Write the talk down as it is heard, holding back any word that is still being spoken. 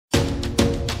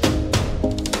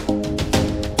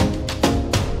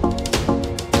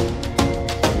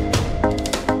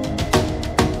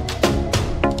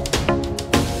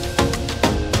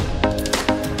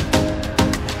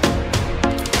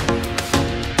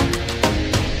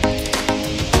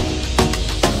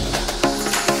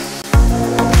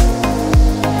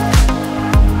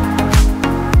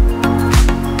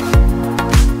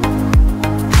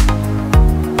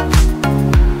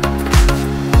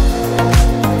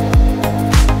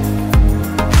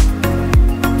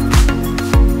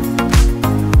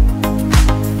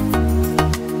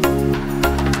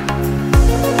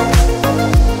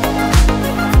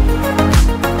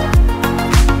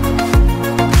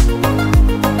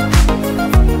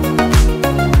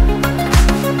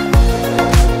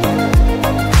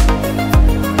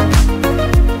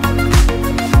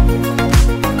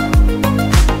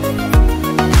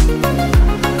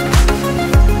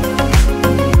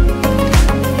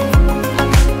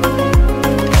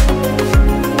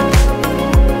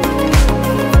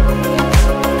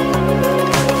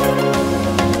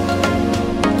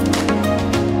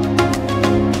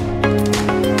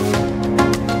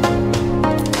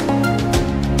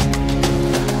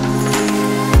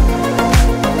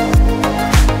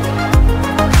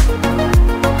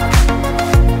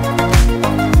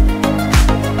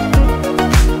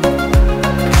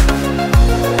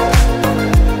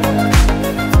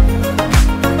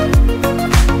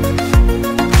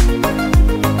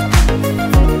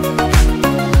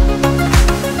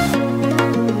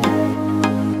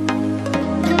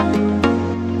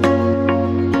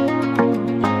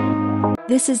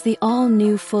This is the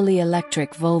all-new fully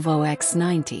electric Volvo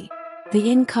EX90.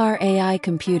 The in-car AI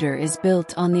computer is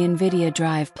built on the NVIDIA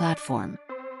DRIVE platform.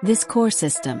 This core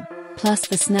system, plus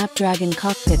the Snapdragon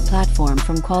Cockpit Platform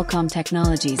from Qualcomm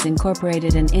Technologies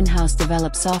incorporated an in-house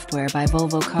developed software by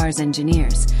Volvo Cars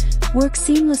engineers, work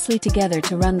seamlessly together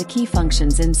to run the key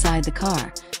functions inside the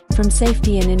car, from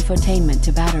safety and infotainment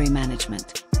to battery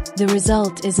management. The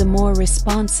result is a more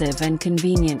responsive and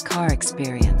convenient car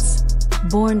experience.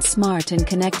 Born smart and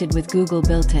connected with Google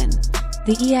built-in,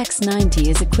 the EX90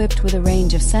 is equipped with a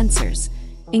range of sensors,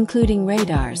 including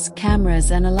radars, cameras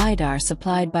and a lidar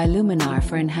supplied by Luminar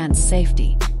for enhanced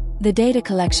safety. The data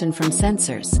collection from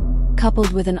sensors,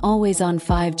 coupled with an always-on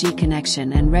 5G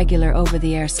connection and regular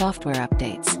over-the-air software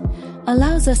updates,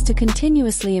 allows us to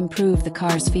continuously improve the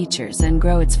car's features and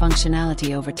grow its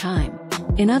functionality over time.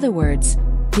 In other words,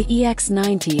 the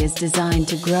EX90 is designed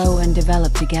to grow and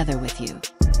develop together with you.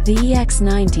 The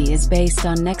EX90 is based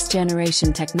on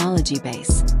next-generation technology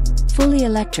base, fully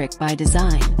electric by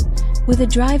design, with a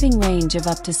driving range of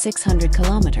up to 600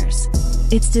 kilometers.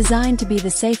 It's designed to be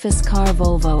the safest car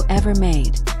Volvo ever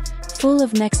made, full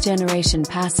of next-generation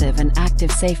passive and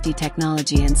active safety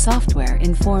technology and software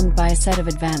informed by a set of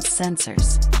advanced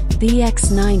sensors. The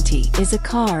EX90 is a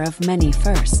car of many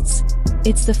firsts.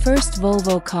 It's the first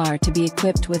Volvo car to be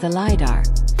equipped with a lidar,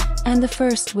 and the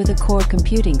first with a core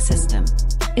computing system.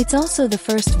 It's also the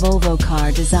first Volvo car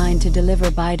designed to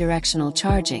deliver bidirectional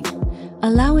charging,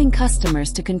 allowing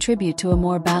customers to contribute to a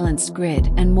more balanced grid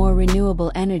and more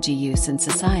renewable energy use in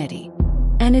society.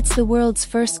 And it's the world's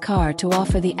first car to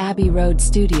offer the Abbey Road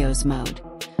Studios mode,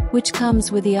 which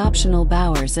comes with the optional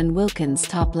Bowers & Wilkins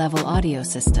top-level audio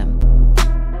system.